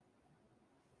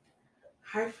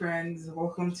Hi, friends.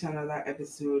 Welcome to another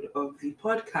episode of the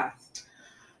podcast.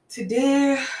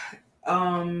 Today,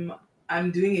 um,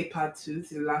 I'm doing a part two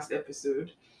to the last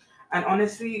episode, and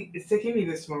honestly, it's taking me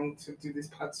this long to do this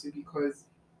part two because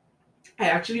I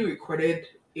actually recorded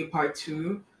a part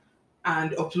two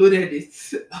and uploaded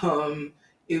it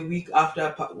a week after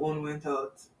part one went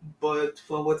out, but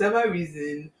for whatever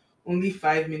reason, only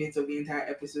 5 minutes of the entire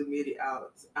episode made it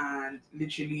out, and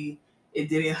literally, it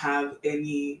didn't have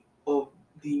any of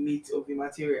the meat of the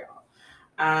material.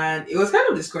 And it was kind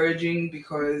of discouraging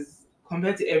because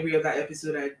compared to every other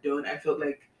episode I'd done, I felt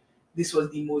like this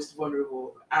was the most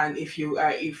vulnerable. And if you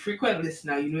are a frequent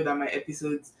listener, you know that my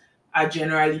episodes are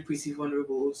generally pretty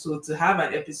vulnerable. So to have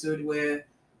an episode where,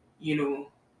 you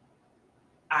know,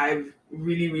 I've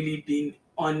really been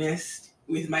honest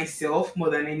with myself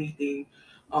more than anything,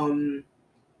 um,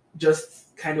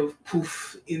 just kind of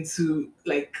poof into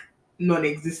like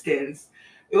non-existence.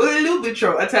 It was a little bit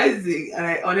traumatizing, and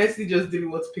I honestly just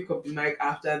didn't want to pick up the mic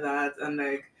after that. And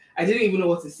like, I didn't even know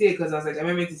what to say because I was like, am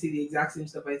I meant to say the exact same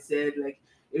stuff I said? Like,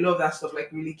 a lot of that stuff like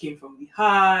really came from the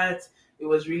heart. It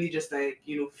was really just like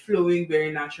flowing very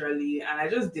naturally, and I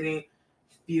just didn't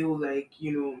feel like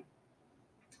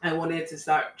I wanted to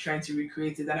start trying to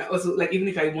recreate it. And I also, like, even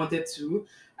if I wanted to,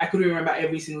 I couldn't remember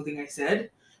every single thing I said.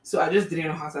 So I just didn't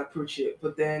know how to approach it.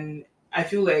 But then I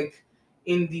feel like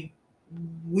in the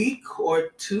week or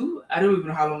two, I don't even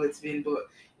know how long it's been, but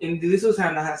in the little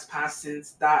time that has passed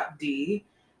since that day,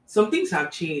 some things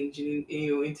have changed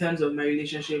in terms of my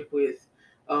relationship with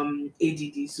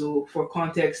ADD. So for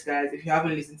context, guys, if you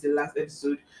haven't listened to the last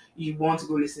episode, you want to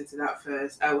go listen to that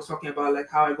first. I was talking about like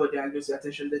how I got diagnosed with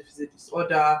attention deficit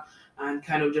disorder and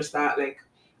kind of just that like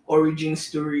origin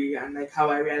story and like how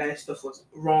I realized stuff was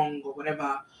wrong or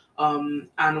whatever.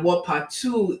 And what part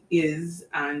two is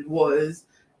and was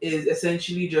is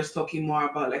essentially just talking more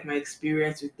about like my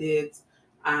experience with it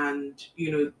and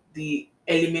the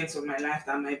elements of my life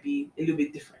that might be a little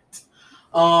bit different.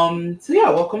 So yeah,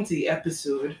 welcome to the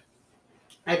episode.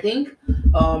 I think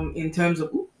in terms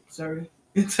of sorry,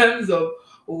 in terms of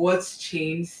what's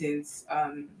changed since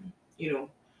you know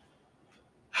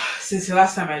since the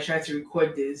last time I tried to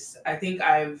record this, I think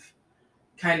I've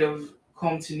kind of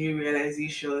come to new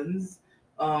realizations.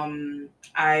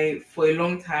 I for a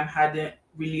long time hadn't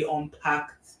really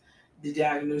unpacked the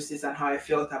diagnosis and how I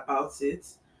felt about it.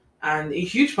 And a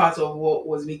huge part of what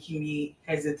was making me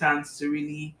hesitant to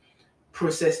really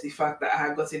process the fact that I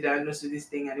had got a diagnosis with this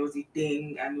thing and it was a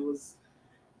thing and it was,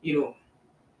 you know,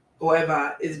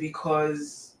 whatever, is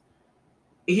because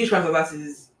a huge part of that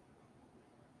is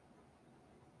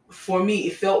for me,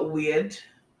 it felt weird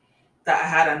that I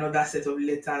had another set of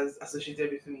letters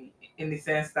associated with me in the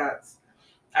sense that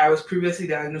I was previously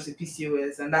diagnosed with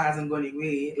PCOS and that hasn't gone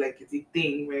away. Like it's a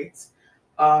thing, right?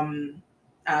 Um,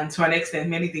 and to an extent,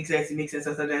 many things like to make sense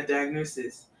after that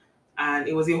diagnosis. And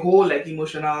it was a whole like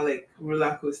emotional like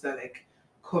roller coaster, like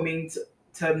coming to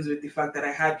terms with the fact that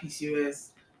I had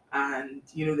PCOS and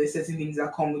there's certain things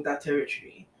that come with that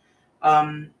territory.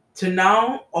 To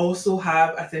now also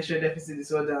have attention deficit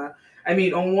disorder. I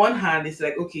mean, on one hand, it's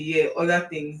like okay, yeah, other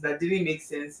things that didn't make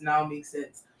sense now make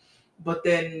sense, but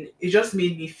then it just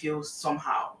made me feel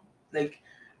somehow like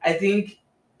I think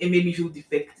it made me feel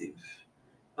defective.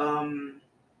 Um,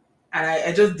 and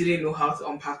I just didn't know how to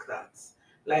unpack that.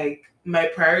 Like my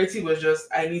priority was just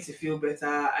I need to feel better,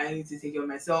 I need to take care of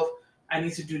myself, I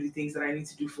need to do the things that I need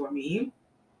to do for me.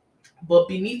 But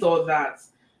beneath all that,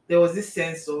 there was this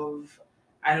sense of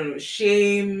I don't know,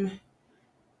 shame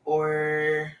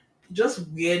or just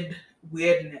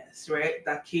weirdness, right?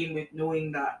 That came with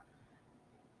knowing that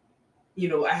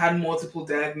I had multiple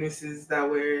diagnoses that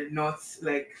were not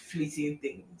like fleeting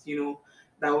things,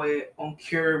 that were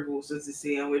uncurable, so to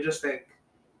say, and were just like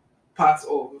part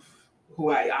of who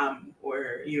I am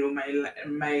or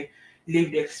my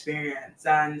lived experience.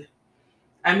 And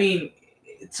I mean,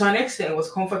 to an extent, it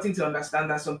was comforting to understand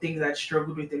that some things I'd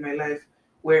struggled with in my life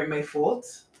were my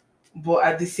fault, but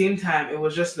at the same time, it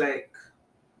was just like,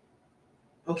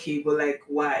 okay, but like,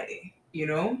 why?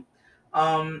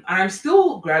 And I'm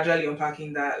still gradually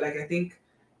unpacking that. Like, I think,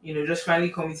 just finally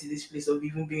coming to this place of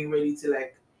even being ready to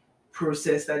like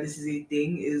process that this is a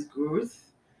thing is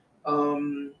growth.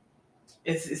 Um,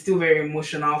 it's still very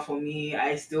emotional for me.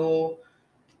 I'm still,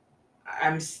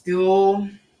 I'm still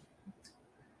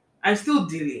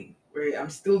dealing, right? I'm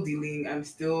still dealing. I'm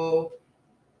still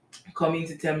coming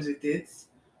to terms with it.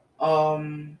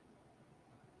 Um,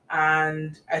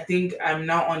 and I think I'm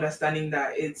now understanding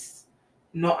that it's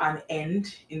not an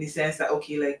end in the sense that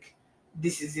okay, like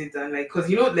this is it, and like because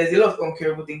there's a lot of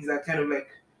uncurable things that kind of like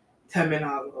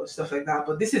terminal or stuff like that.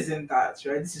 But this isn't that,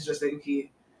 right? This is just like,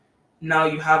 okay, now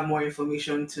you have more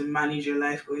information to manage your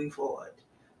life going forward.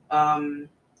 Um,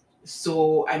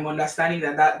 so I'm understanding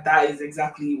that is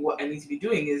exactly what I need to be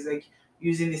doing, is like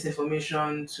using this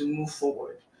information to move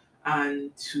forward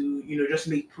and to, just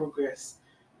make progress.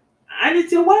 And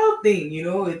it's a wild thing,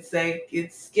 it's like,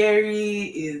 it's scary,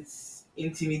 it's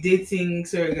intimidating.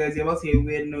 Sorry guys, you're about to hear a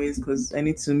weird noise because I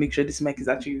need to make sure this mic is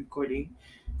actually recording,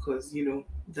 because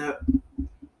that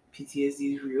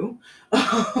PTSD is real.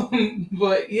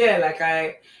 But yeah, like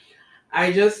I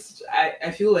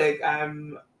feel like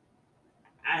I'm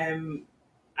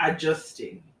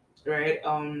adjusting, right?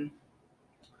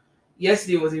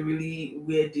 Yesterday was a really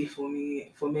weird day for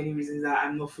me for many reasons that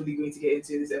I'm not fully going to get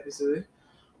into in this episode.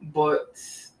 But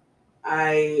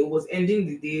I was ending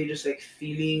the day just like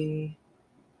feeling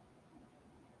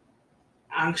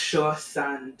anxious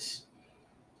and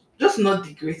just not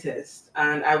the greatest.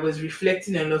 And I was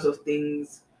reflecting on a lot of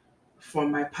things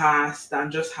from my past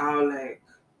and just how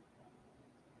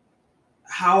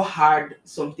hard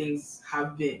some things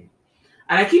have been.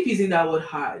 And I keep using that word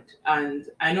hard. And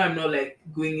I know I'm not like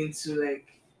going into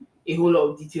like a whole lot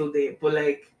of detail there, but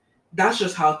like that's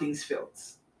just how things felt.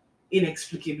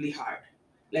 Inexplicably hard.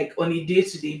 Like on a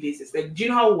day-to-day basis. Like, do you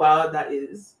know how wild that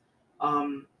is?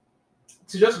 Um,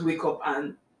 to just wake up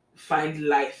and find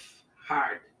life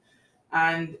hard.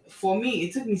 And for me,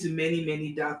 it took me to many,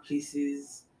 many dark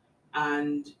places,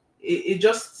 and it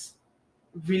just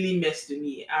really messed with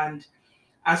me. And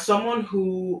as someone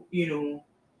who,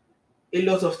 a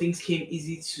lot of things came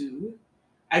easy to,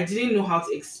 I didn't know how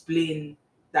to explain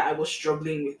that I was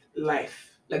struggling with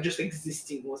life. Like just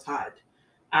existing was hard.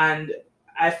 And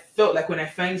I felt like when I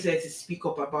finally started to speak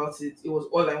up about it, it was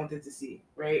all I wanted to say,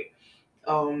 right?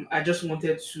 I just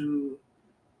wanted to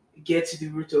get to the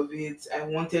root of it. I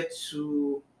wanted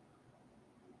to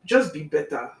just be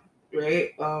better,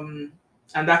 right? And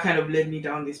that kind of led me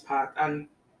down this path. And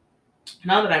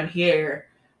now that I'm here,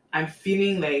 I'm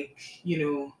feeling like,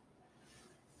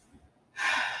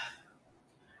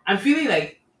 I'm feeling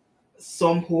like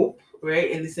some hope,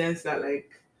 right? In the sense that like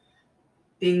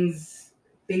things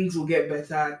things will get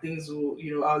better, things will,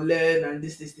 I'll learn and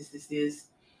this.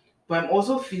 But I'm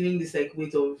also feeling this like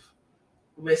weight of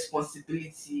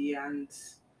responsibility and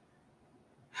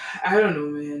I don't know,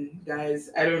 man, guys.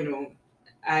 I don't know.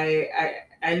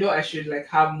 I know I should like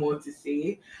have more to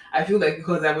say. I feel like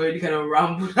because I've already kind of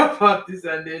rambled about this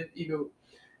and then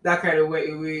that kind of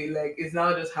went away. Like it's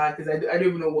now just hard because I don't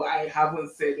even know what I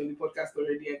haven't said on the podcast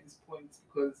already at this point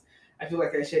because I feel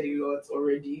like I shared a lot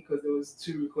already because there was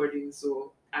two recordings,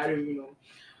 so I don't even know.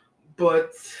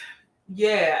 But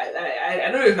yeah,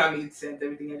 I don't know if that made sense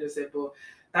everything I just said, but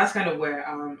that's kind of where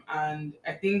I am, and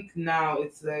I think now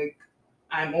it's like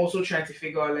I'm also trying to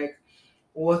figure out like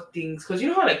what things because you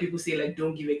know how like people say like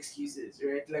don't give excuses,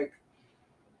 right? Like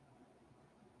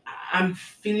I'm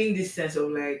feeling this sense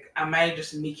of like am I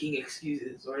just making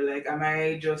excuses or like am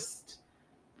I just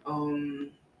um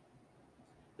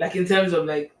like in terms of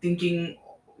like thinking,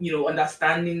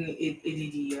 understanding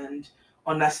ADD and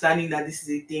understanding that this is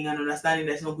a thing and understanding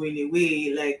that it's not going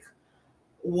away, like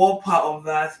what part of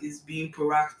that is being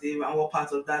proactive and what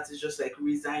part of that is just like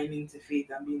resigning to fate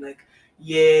and being like,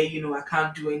 yeah, I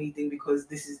can't do anything because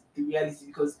this is the reality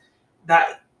because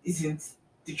that isn't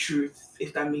the truth,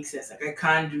 if that makes sense. Like I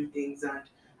can do things and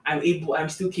I'm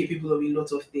still capable of a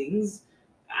lot of things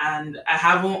and I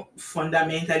haven't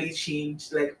fundamentally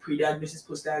changed like pre-diagnosis,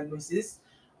 post-diagnosis.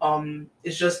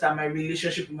 It's just that my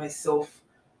relationship with myself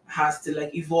has to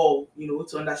like evolve,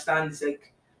 to understand this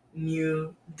like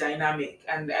new dynamic.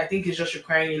 And I think it's just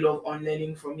requiring a lot of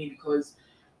unlearning from me because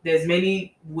there's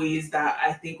many ways that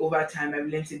I think over time I've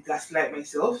learned to gaslight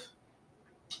myself.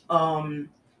 Um,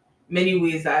 Many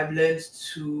ways that I've learned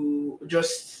to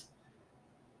just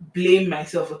blame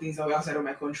myself for things that were outside of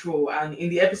my control. And in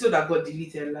the episode that got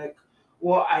deleted, like a lot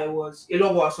of what I was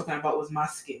talking about was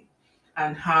masking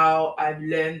and how I've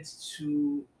learned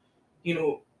to, you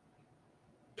know,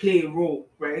 play a role,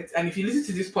 right? And if you listen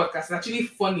to this podcast, it's actually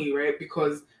funny, right?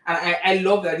 Because and I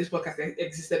love that this podcast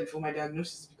existed before my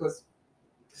diagnosis because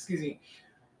excuse me.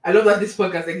 I love that this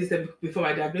podcast existed before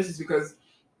my diagnosis because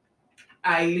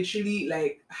I literally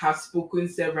like have spoken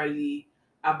severally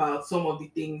about some of the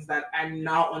things that I'm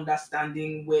now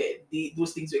understanding where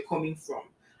those things were coming from.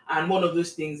 And one of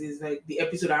those things is like the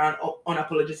episode around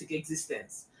unapologetic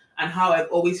existence and how I've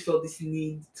always felt this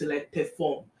need to like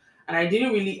perform. And I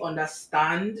didn't really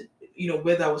understand,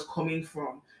 where that was coming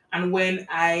from. And when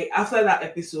I, after that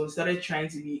episode, started trying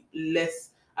to be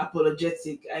less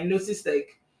apologetic, I noticed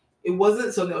like it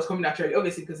wasn't something that was coming naturally,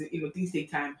 obviously, because, things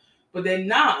take time, But then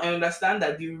now I understand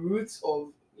that the roots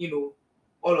of,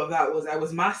 all of that was I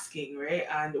was masking, right?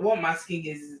 And what masking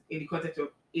is in the context of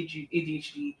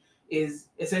ADHD is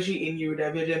essentially a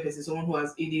neurodivergent person, someone who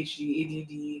has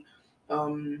ADHD,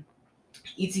 ADD,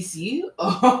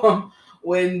 etc.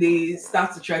 When they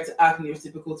start to try to act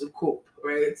neurotypical to cope,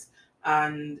 right?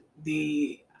 And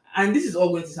and this is all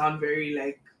going to sound very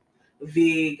like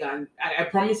vague, and I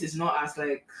promise it's not as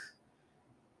like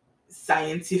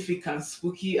scientific and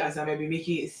spooky as I might be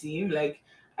making it seem. Like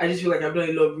I just feel like I've done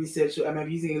a lot of research, so I might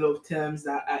be using a lot of terms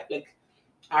that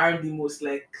aren't the most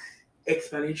like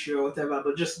explanatory or whatever,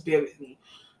 but just bear with me.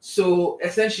 So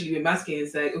essentially with masking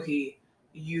it's like, okay,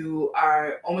 you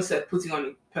are almost like putting on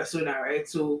a persona, right?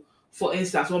 So for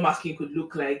instance, what masking could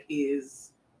look like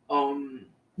is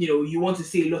you want to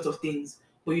say a lot of things,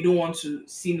 but you don't want to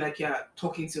seem like you're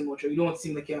talking too much, or you don't want to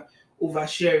seem like you're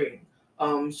oversharing.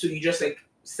 So you just like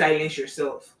silence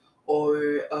yourself.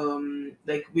 Or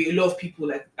like with a lot of people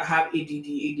like have ADD,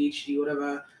 ADHD,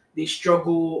 whatever, they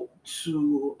struggle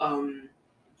to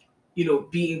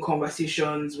be in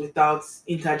conversations without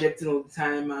interjecting all the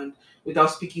time and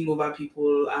without speaking over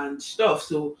people and stuff.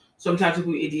 So sometimes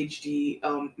people with ADHD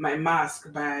might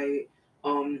mask by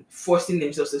forcing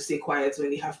themselves to stay quiet when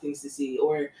they have things to say,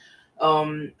 or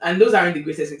and those aren't the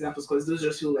greatest examples because those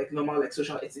just feel like normal like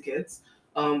social etiquettes.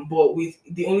 But with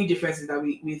the only difference is that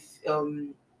with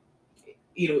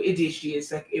ADHD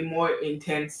is like a more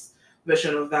intense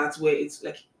version of that, where it's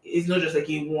like it's not just like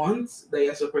a want that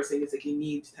you're suppressing, it's like a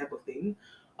need type of thing.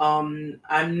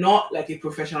 I'm not like a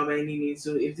professional by any means,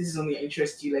 so if this is something that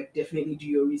interests you, like definitely do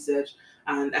your research,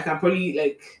 and I can probably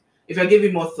like if I give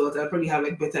you more thought, I'll probably have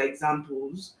like better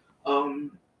examples.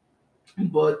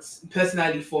 But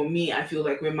personally, for me, I feel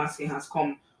like where masking has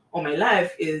come on my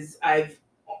life is I've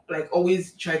like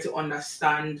always tried to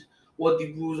understand what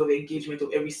the rules of engagement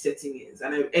of every setting is,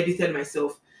 and I've edited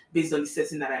myself based on the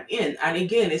setting that I'm in. And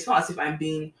again, it's not as if I'm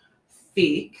being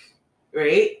fake,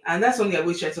 right? And that's something I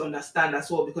always try to understand as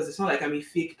well, because it's not like I'm a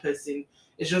fake person.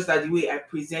 It's just that the way I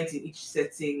present in each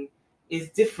setting is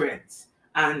different.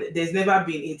 And there's never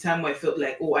been a time where I felt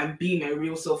like, oh, I'm being my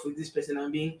real self with this person,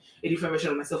 I'm being a different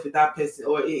version of myself with that person,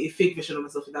 or a fake version of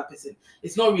myself with that person.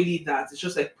 It's not really that. It's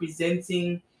just like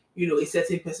presenting, a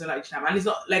certain person each time. And it's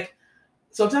not like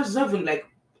sometimes it's not even like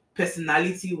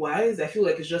personality wise. I feel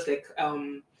like it's just like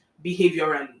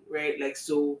behaviorally, right? Like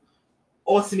so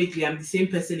ultimately I'm the same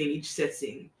person in each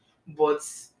setting, but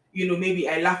maybe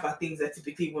I laugh at things I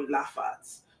typically won't laugh at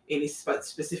in a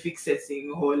specific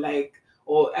setting, or like,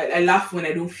 or I laugh when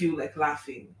I don't feel like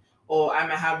laughing, or I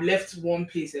might have left one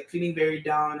place like feeling very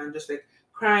down and just like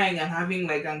crying and having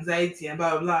like anxiety and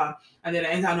blah blah blah, and then I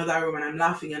enter another room and I'm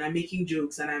laughing and I'm making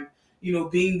jokes and I'm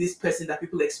being this person that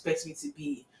people expect me to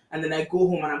be, and then I go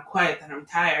home and I'm quiet and I'm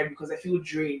tired because I feel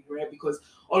drained, right? Because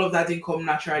all of that didn't come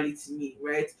naturally to me,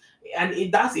 right?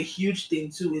 And that's a huge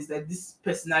thing too, is that this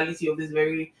personality of this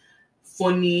very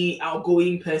funny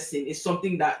outgoing person is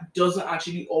something that doesn't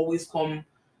actually always come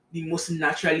the most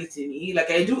naturally to me.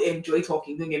 Like I do enjoy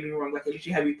talking, don't get me wrong, like I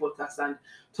literally have a podcast and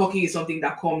talking is something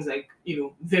that comes like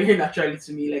very naturally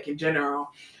to me, like in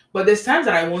general. But there's times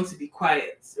that I want to be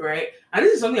quiet, right? And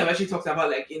this is something I've actually talked about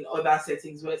like in other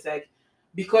settings, where it's like,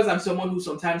 because I'm someone who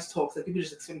sometimes talks, like people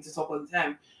just expect me to talk all the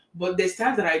time, but there's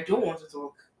times that I don't want to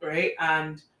talk, right?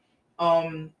 And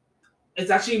um it's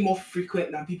actually more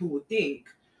frequent than people would think.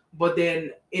 But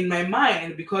then in my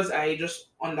mind, because I just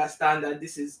understand that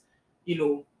this is, you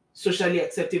know, socially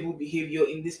acceptable behavior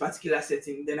in this particular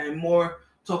setting, then I'm more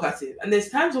talkative. And there's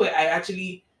times where I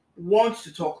actually want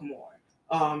to talk more.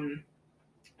 Um,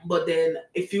 but then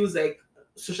it feels like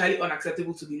socially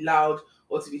unacceptable to be loud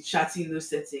or to be chatty in those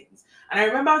settings. And I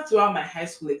remember throughout my high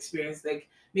school experience, like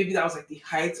maybe that was like the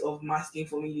height of masking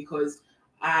for me, because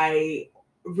I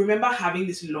remember having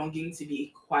this longing to be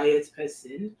a quiet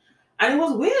person. And it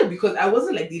was weird because I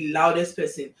wasn't like the loudest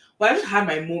person, but I just had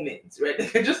my moments, right?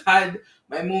 Like I just had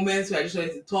my moments where I just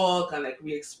wanted to talk and like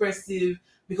be expressive,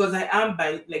 because I am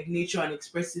by like nature an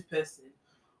expressive person.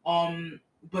 Um,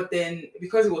 but then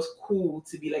because it was cool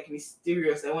to be like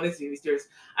mysterious, I wanted to be mysterious.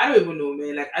 I don't even know,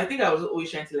 man. Like I think I was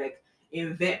always trying to like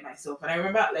invent myself. And I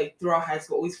remember like throughout high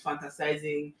school always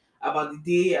fantasizing about the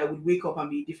day I would wake up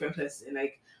and be a different person.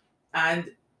 Like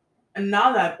and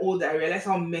now that I'm older, I realize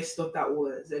how messed up that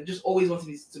was. I just always wanted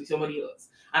to be somebody else.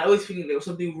 And always feeling there was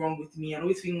something wrong with me, and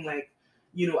always feeling like,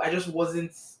 I just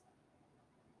wasn't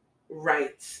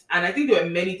right. And I think there were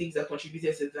many things that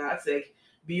contributed to that. Like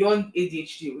beyond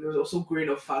ADHD, there was also growing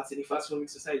of fats in a fast moving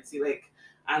society. Like,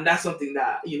 and that's something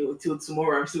that till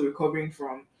tomorrow I'm still recovering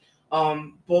from.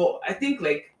 But I think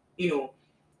like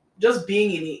just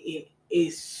being a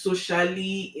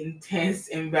socially intense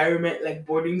environment like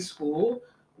boarding school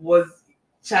was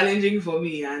challenging for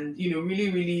me, and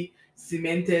really really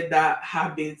cemented that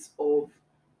habit of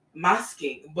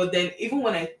masking. But then even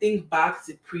when I think back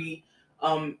to pre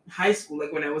high school,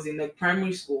 like when I was in like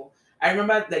primary school, I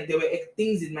remember like there were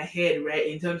things in my head, right,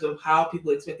 in terms of how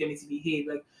people expected me to behave,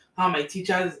 like how my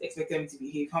teachers expected me to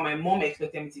behave, how my mom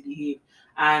expected me to behave,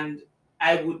 and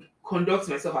I would conduct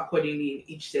myself accordingly in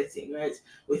each setting, right?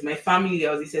 With my family,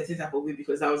 I was a certain type of way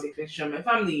because that was the expectation of my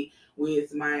family.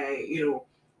 With my,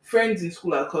 friends in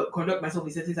school, conduct myself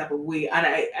a certain type of way, and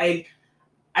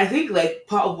I think like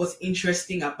part of what's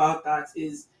interesting about that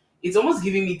is it's almost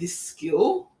giving me this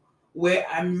skill where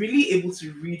I'm really able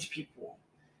to read people,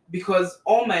 because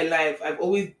all my life I've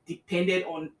always depended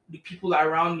on the people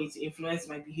around me to influence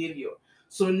my behavior.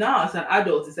 So now as an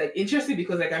adult, it's like interesting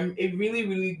because like I'm a really,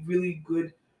 really, really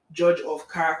good judge of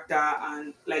character,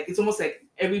 and like it's almost like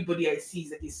everybody I see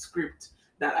is like a script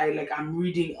that I'm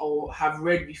reading or have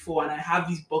read before, and I have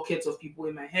these buckets of people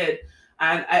in my head,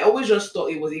 and I always just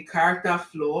thought it was a character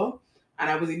flaw, and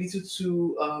I was a little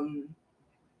too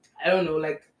I don't know,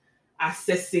 like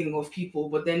assessing of people.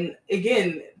 But then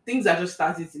again, things are just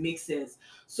starting to make sense.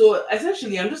 So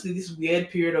essentially, I'm just in this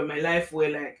weird period of my life where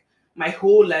like my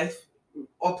whole life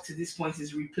up to this point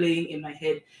is replaying in my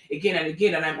head again and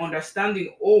again, and I'm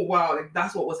understanding, oh wow, like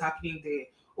that's what was happening there.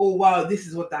 Oh wow, this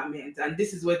is what that meant, and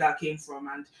this is where that came from,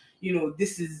 and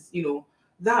this is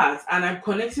that, and I'm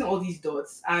connecting all these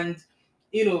dots, and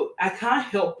I can't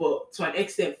help but to an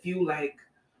extent feel like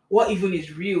what even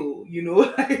is real,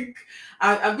 like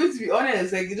I'm going to be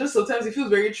honest, like it just sometimes it feels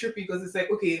very trippy because it's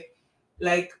like, okay,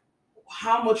 like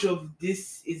how much of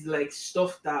this is like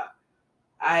stuff that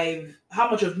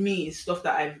how much of me is stuff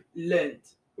that I've learned,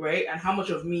 right? And how much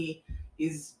of me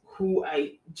is who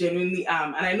I genuinely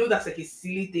am. And I know that's like a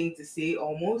silly thing to say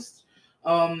almost.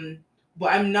 Um,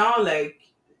 but I'm now like,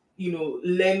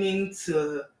 learning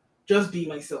to just be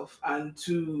myself and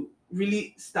to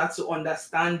really start to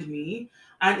understand me.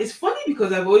 And it's funny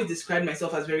because I've always described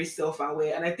myself as very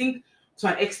self-aware. And I think to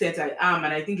an extent I am.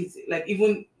 And I think it's like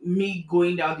even me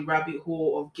going down the rabbit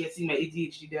hole of getting my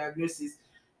ADHD diagnosis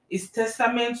is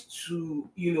testament to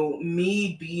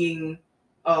me being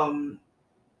um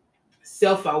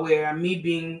self-aware and me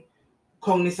being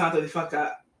cognizant of the fact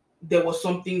that there was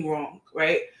something wrong,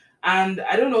 right? And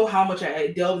I don't know how much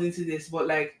I delved into this, but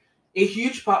like a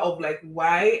huge part of like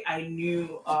why I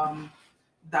knew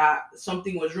that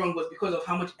something was wrong was because of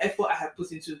how much effort I had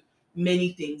put into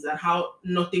many things and how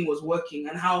nothing was working,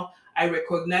 and how I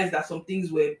recognized that some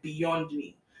things were beyond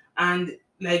me. And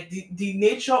like the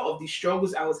nature of the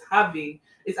struggles I was having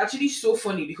is actually so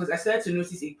funny because I started to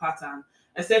notice a pattern.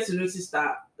 I started to notice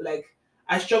that like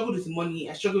I struggled with money,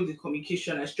 I struggled with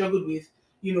communication, I struggled with,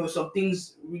 some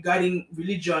things regarding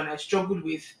religion, I struggled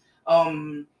with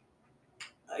um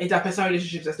interpersonal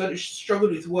relationships,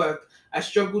 struggled with work, I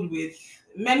struggled with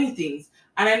many things.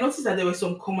 And I noticed that there were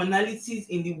some commonalities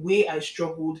in the way I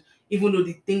struggled, even though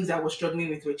the things I was struggling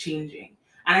with were changing.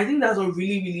 And I think that's what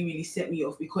really, really, really set me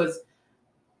off because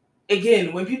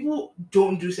again, when people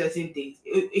don't do certain things,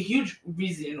 a huge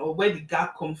reason or where the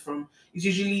gap comes from is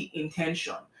usually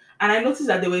intention. And I noticed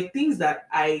that there were things that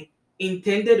I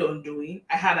intended on doing,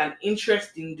 I had an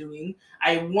interest in doing,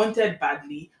 I wanted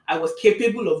badly, I was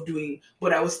capable of doing,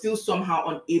 but I was still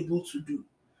somehow unable to do.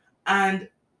 And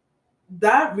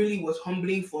that really was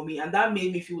humbling for me. And that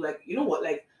made me feel like, you know what,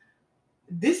 like,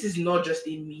 this is not just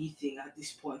a me thing at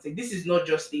this point. Like, this is not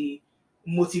just a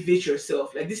motivate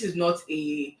yourself. Like, this is not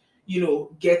a,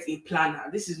 get a planner.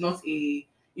 This is not a,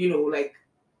 like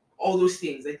all those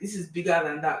things. Like, this is bigger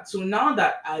than that. So now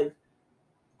that I've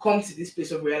come to this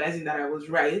place of realizing that I was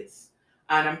right,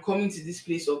 and I'm coming to this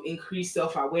place of increased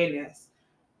self awareness,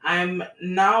 I'm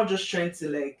now just trying to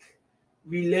like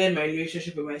relearn my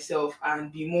relationship with myself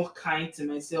and be more kind to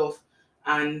myself,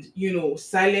 and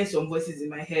silence some voices in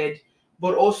my head,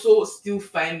 but also still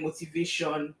find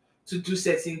motivation to do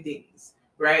certain things,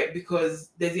 right? Because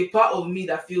there's a part of me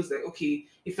that feels like, okay,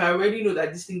 if I already know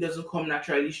that this thing doesn't come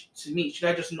naturally to me, should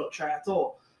I just not try at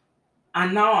all?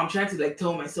 And now I'm trying to like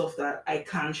tell myself that I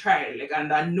can try, like,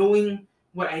 and that knowing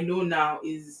what I know now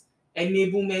is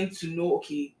enablement to know,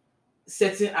 okay,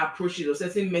 certain approaches or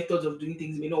certain methods of doing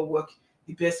things may not work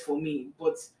the best for me,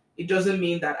 but it doesn't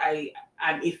mean that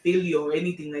I'm a failure or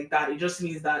anything like that. It just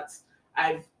means that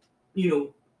I've you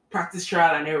know practiced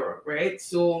trial and error, right?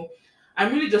 So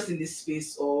I'm really just in this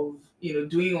space of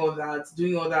doing all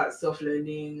that self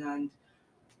learning. And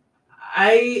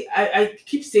I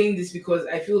keep saying this because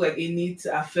I feel like I need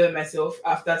to affirm myself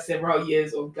after several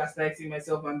years of gaslighting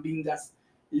myself and being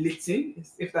gaslitten,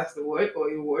 if that's the word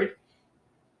or a word.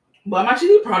 But I'm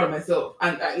actually proud of myself,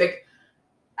 and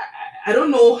I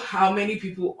don't know how many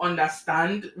people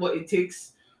understand what it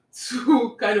takes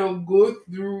to kind of go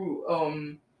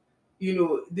through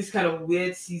this kind of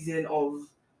weird season of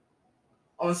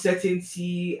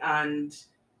uncertainty and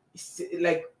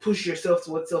like push yourself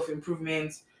towards self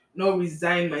improvement, not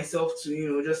resign myself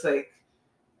to just like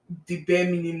the bare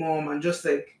minimum and just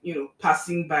like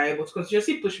passing by, but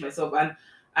continuously push myself. And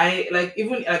I like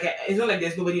even like it's not like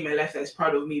there's nobody in my life that's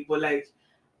proud of me, but like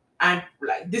I'm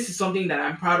like this is something that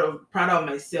I'm proud of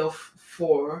myself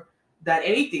for than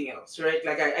anything else, right?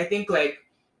 Like I think like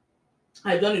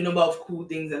I've done a number of cool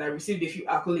things and I received a few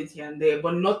accolades here and there,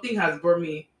 but nothing has brought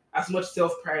me as much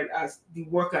self pride as the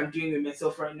work I'm doing with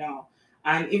myself right now.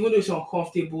 And even though it's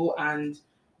uncomfortable and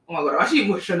oh my god, I'm actually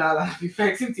emotional and I've been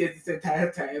fighting tears this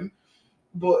entire time.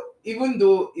 But even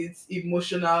though it's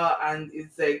emotional and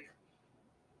it's like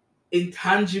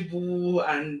intangible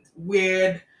and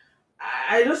weird,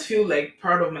 I just feel like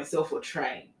proud of myself for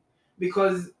trying.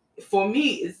 Because for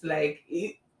me, it's like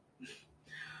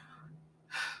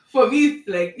for me it's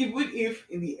like even if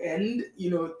in the end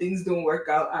things don't work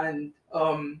out and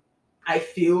I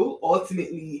feel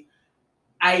ultimately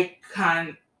I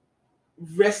can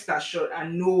rest assured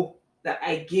and know that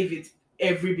I gave it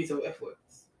every bit of effort.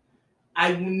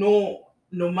 I will know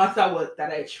no matter what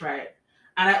that I tried.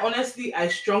 And I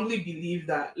strongly believe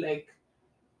that like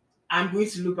I'm going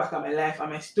to look back at my life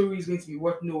and my story is going to be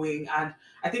worth knowing. And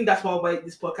I think that's why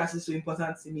this podcast is so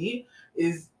important to me.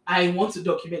 Is I want to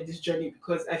document this journey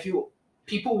because I feel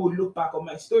people will look back on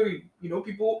my story.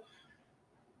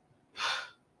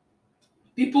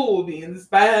 People will be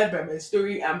inspired by my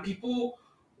story, and people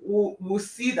will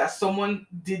see that someone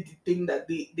did the thing that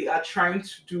they are trying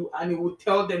to do, and it will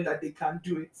tell them that they can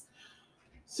do it.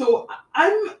 So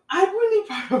I'm really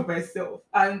proud of myself,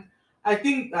 and I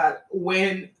think that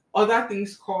when other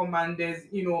things come and there's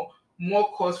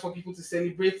more cause for people to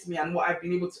celebrate me and what I've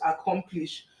been able to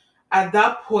accomplish, at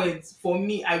that point for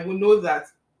me I will know that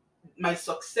my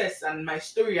success and my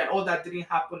story and all that didn't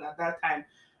happen at that time.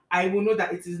 I will know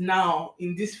that it is now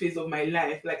in this phase of my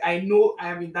life. Like I know I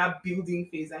am in that building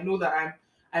phase. I know that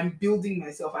I'm building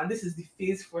myself, and this is the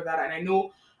phase for that. And I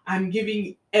know I'm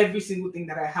giving every single thing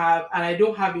that I have, and I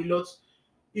don't have a lot,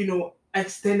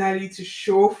 externally to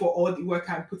show for all the work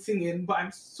I'm putting in. But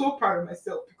I'm so proud of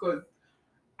myself because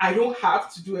I don't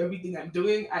have to do everything I'm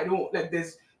doing. I don't like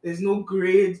there's no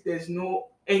grade, there's no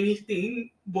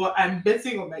anything, but I'm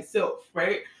betting on myself,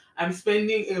 right? I'm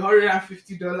spending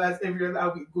 $150 every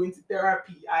other week going to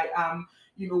therapy. I am,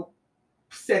 you know,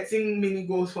 setting mini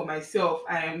goals for myself.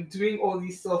 I am doing all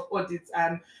these self audits.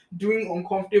 I'm doing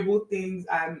uncomfortable things.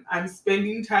 I'm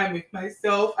spending time with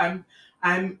myself. I'm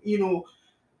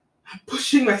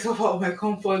pushing myself out of my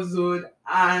comfort zone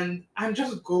and I'm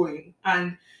just going.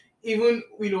 And even,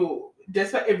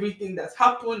 despite everything that's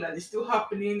happened and is still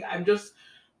happening, I'm just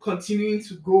continuing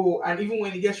to go. And even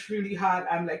when it gets really hard,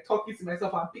 I'm like talking to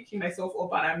myself, I'm picking myself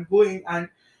up and I'm going. And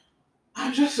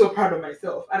I'm just so proud of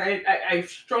myself. And I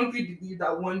strongly believe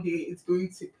that one day it's going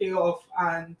to pay off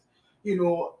and, you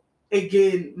know,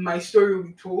 again, my story will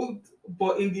be told.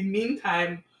 But in the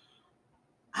meantime,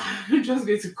 I'm just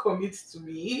going to commit to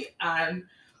me and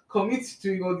commit to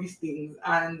doing all these things.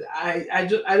 And I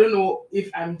don't know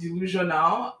if I'm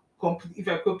delusional, if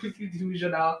I'm completely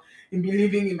delusional in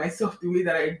believing in myself the way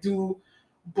that I do,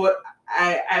 but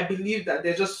I believe that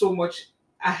there's just so much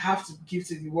I have to give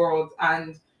to the world.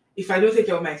 And if I don't take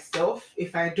care of myself,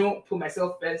 if I don't put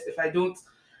myself first, if I don't,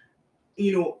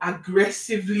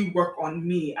 aggressively work on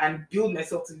me and build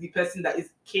myself to the person that is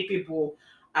capable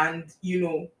and,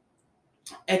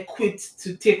 equipped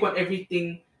to take on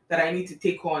everything that I need to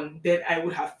take on, then I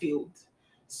would have failed.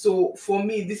 So for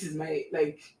me, this is my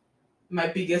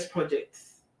biggest project,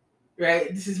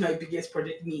 right? This is my biggest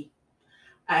project, me.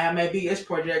 I am my biggest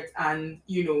project, and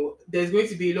there's going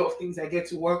to be a lot of things I get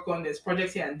to work on. There's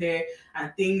projects here and there,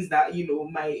 and things that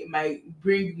might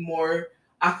bring more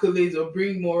accolades or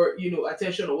bring more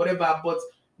attention or whatever. But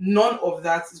none of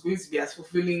that is going to be as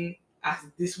fulfilling as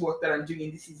this work that I'm doing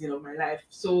in this season of my life.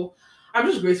 So I'm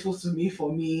just grateful to me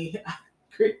for me,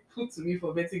 grateful to me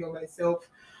for betting on myself,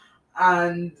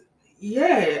 and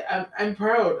yeah, I'm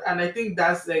proud, and I think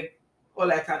that's like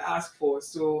all I can ask for.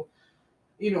 So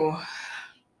you know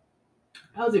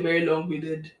that was a very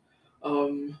long-winded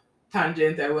um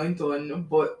tangent I went on,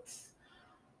 but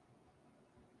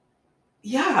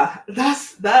yeah,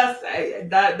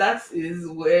 that is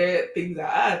where things are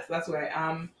at. That's where I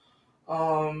am,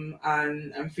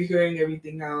 and I'm figuring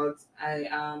everything out. I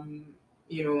am,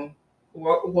 you know,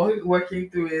 working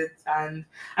through it, and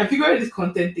I'm figuring this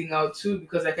content thing out too,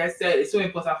 because like I said, it's so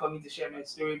important for me to share my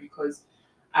story, because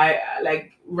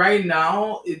like right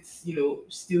now it's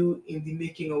still in the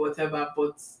making or whatever,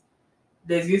 but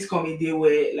there's going to come a day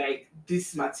where like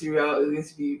this material is going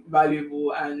to be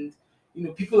valuable, and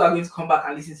people are going to come back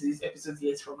and listen to this episode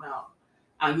years from now.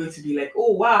 I'm going to be like,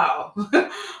 oh wow.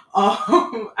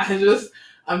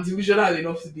 I'm delusional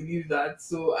enough to believe that.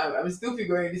 So I'm still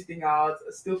figuring this thing out,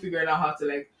 still figuring out how to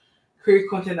like create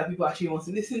content that people actually want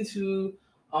to listen to.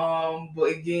 But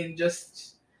again,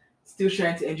 just still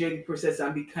trying to enjoy the process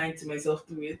and be kind to myself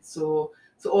through it. So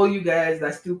to all you guys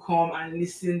that still come and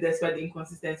listen despite the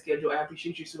inconsistent schedule, I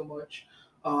appreciate you so much.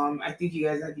 I think you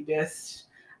guys are the best.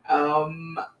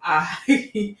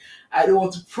 I I don't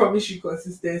want to promise you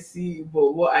consistency,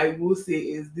 but what I will say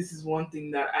is this is one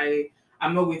thing that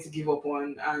I'm not going to give up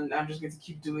on, and I'm just going to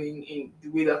keep doing in the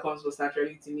way that comes most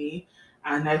naturally to me.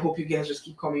 And I hope you guys just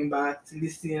keep coming back to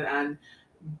listen and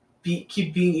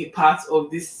keep being a part of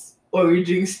this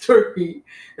origin story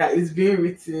that is being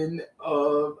written.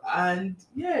 And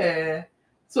yeah, it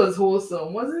was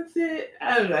wholesome, wasn't it?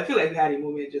 I don't know. I feel like we had a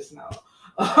moment just now.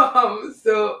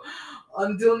 So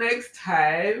until next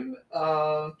time,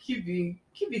 keep being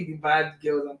the bad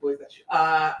girls and boys that you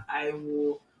are.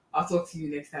 I'll talk to you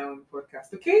next time on the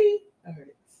podcast. Okay. All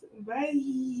right.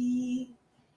 Bye.